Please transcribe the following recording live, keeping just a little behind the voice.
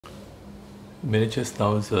miniature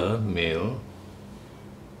schnauzer male,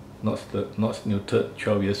 not neutered,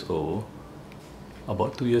 12 years old.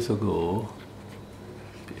 About 2 years ago,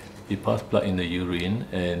 he passed blood in the urine,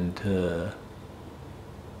 and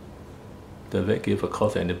the vet gave a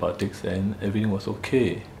course of antibiotics and everything was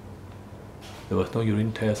okay. There was no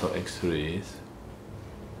urine test or x-rays,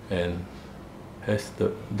 and as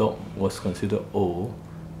the dog was considered old,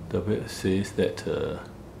 the vet says that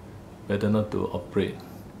better not to operate.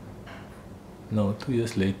 Now 2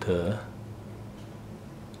 years later,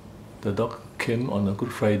 the dog came on a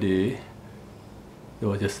Good Friday, it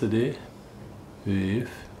was yesterday, with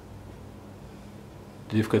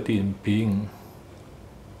difficulty in peeing,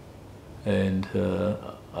 and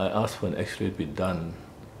I asked for an x-ray to be done.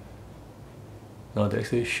 Now the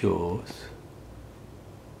x-ray shows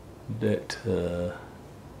that there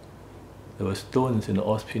were stones in the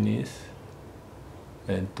os penis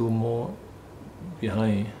and 2 more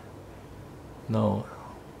behind. Now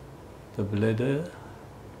the bladder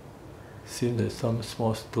seems there's some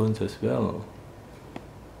small stones as well.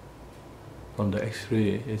 From the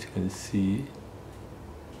x-ray, as you can see,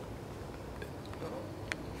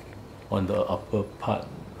 on the upper part.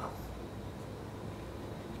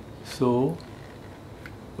 So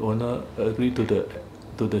the owner agreed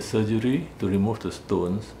to the surgery to remove the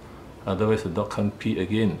stones, otherwise the dog can't pee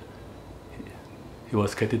again. He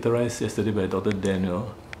was catheterized yesterday by Dr.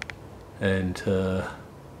 Daniel, and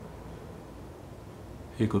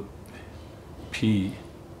he could pee,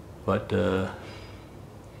 but the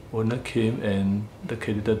owner came and the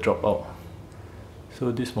catheter dropped out.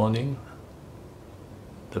 So this morning,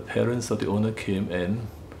 the parents of the owner came and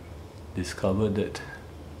discovered that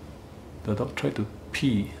the dog tried to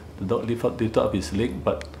pee. The dog lifted up his leg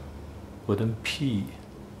but wouldn't pee.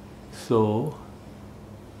 So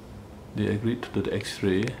they agreed to do the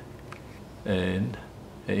x-ray and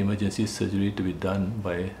an emergency surgery to be done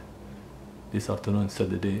by this afternoon,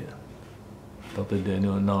 Saturday. Dr.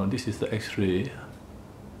 Daniel. Now this is the x-ray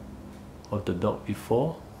of the dog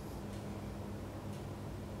before.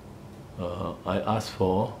 I asked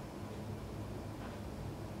for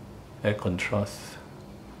air contrast.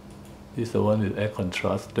 This is the one with air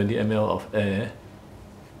contrast. 20 ml of air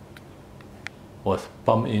was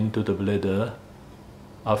pumped into the bladder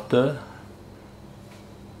after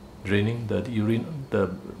draining the urine,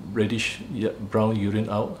 the reddish brown urine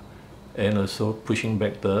out, and also pushing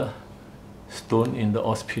back the stone in the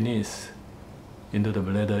os penis into the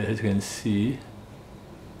bladder. As you can see,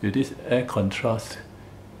 with this air contrast,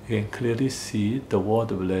 you can clearly see the wall of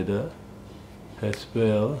the bladder as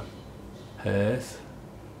well as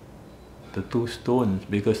the 2 stones,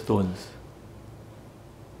 bigger stones,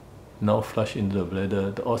 now flush into the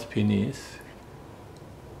bladder. The os penis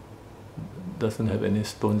doesn't have any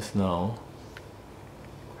stones now,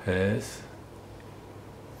 as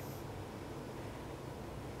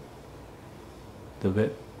the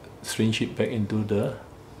vet syringed it back into the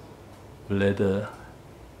bladder,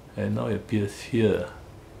 and now it appears here.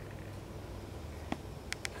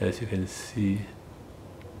 As you can see,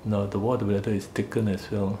 now the wall of the bladder is thickened as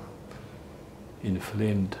well,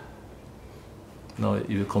 inflamed. Now if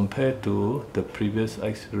you compare to the previous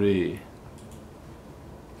x-ray,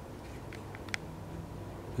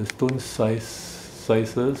 the stone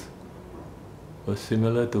sizes were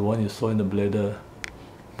similar to one you saw in the bladder,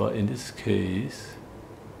 but in this case,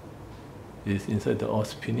 it's inside the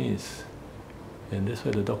os penis, and that's why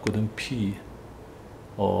the dog couldn't pee,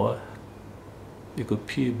 or it could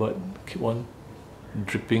pee but keep on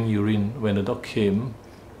dripping urine. When the dog came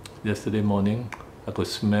yesterday morning, I could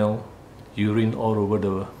smell urine all over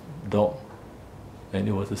the dog, and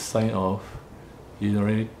it was a sign of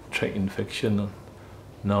urinary tract infection.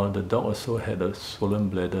 Now the dog also had a swollen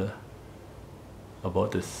bladder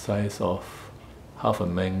about the size of half a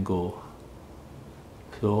mango.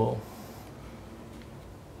 So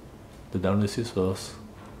the diagnosis was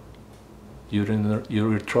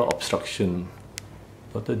urethral obstruction.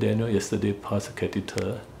 Dr. Daniel yesterday passed a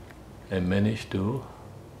catheter and managed to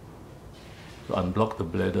unblock the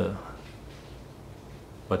bladder,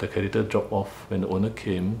 but the catheter dropped off when the owner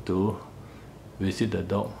came to visit the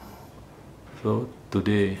dog. So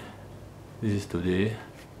today, this is today,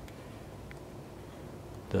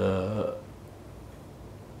 the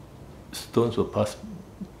stones were passed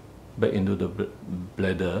back into the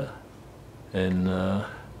bladder, and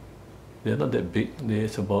they are not that big.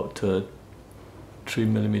 There's about 3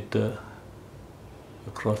 millimeter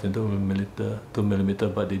across and 2 millimeter,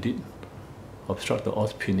 but they did obstruct the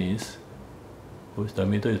os penis, whose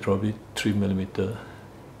diameter is probably 3 millimeter.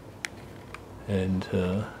 And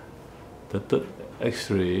the third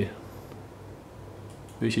x-ray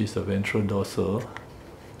which is the ventral dorsal.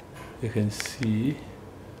 You can see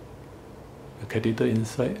a catheter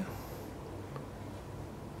inside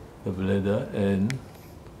the bladder, and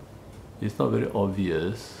it's not very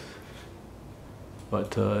obvious,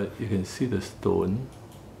 but you can see the stone.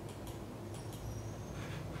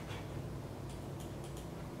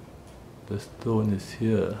 The stone is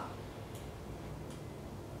here.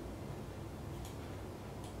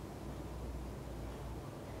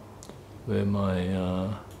 Where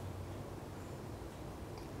my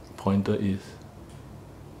pointer is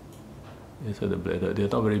inside the bladder. They're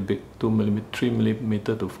not very big, 3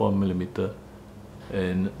 millimeter to 4 millimeter,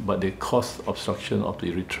 but they cause obstruction of the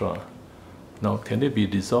urethra. Now, can they be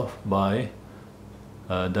resolved by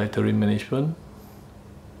dietary management?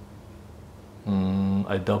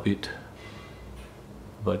 I doubt it,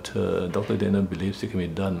 but Dr. Daniel believes it can be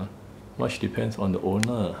done. Much depends on the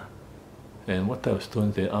owner and what type of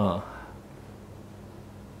stones they are.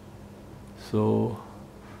 So,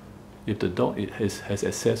 if the dog has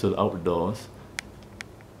access to the outdoors,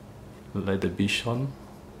 like the Bichon,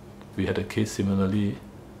 we had a case similarly,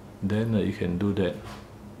 then you can do that.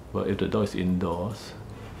 But if the dog is indoors,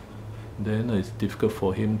 then it's difficult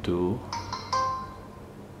for him to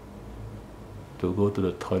go to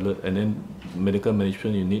the toilet, and then medical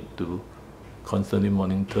management you need to constantly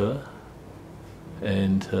monitor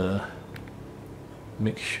and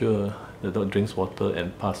make sure the dog drinks water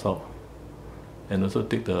and pass out, and also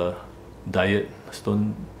take the diet,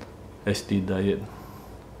 stone SD diet.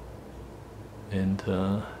 And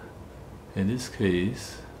in this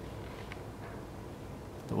case,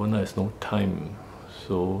 the owner has no time,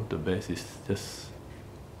 so the best is just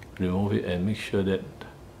remove it and make sure that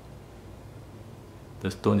the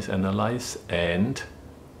stone is analyzed and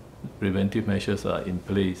preventive measures are in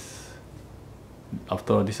place.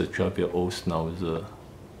 After all, this is a 12-year-old schnauzer,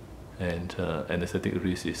 and anesthetic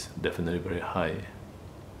risk is definitely very high.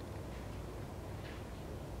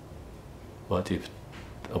 But if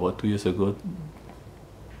about 2 years ago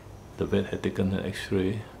the vet had taken an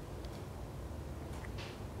X-ray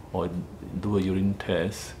or do a urine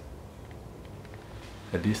test,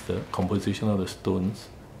 at least the composition of the stones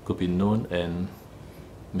could be known and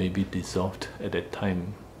maybe dissolved at that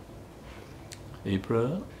time.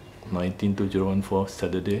 April 19, 2014,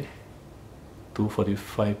 Saturday,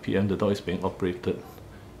 2:45 p.m. the dog is being operated,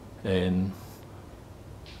 and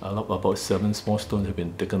about 7 small stones have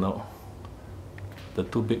been taken out. The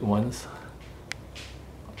 2 big ones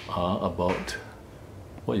are about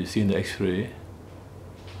what you see in the X-ray,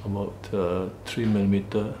 about 3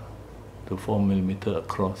 millimeter to 4 millimeter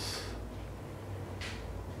across.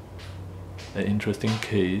 An interesting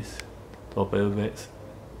case, top vets.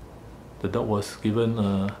 The dog was given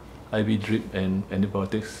IV drip and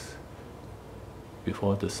antibiotics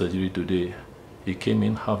before the surgery today. He came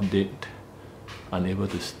in half dead, unable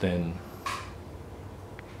to stand.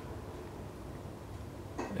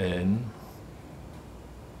 And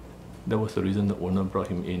that was the reason the owner brought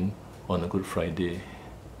him in on a Good Friday.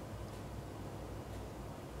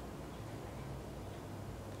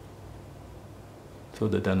 So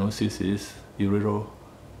the diagnosis is urethral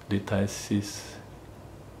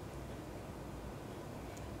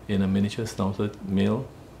in a miniature schnauzer male,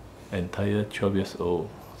 entire 12 years old,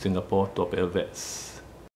 Singapore top vets.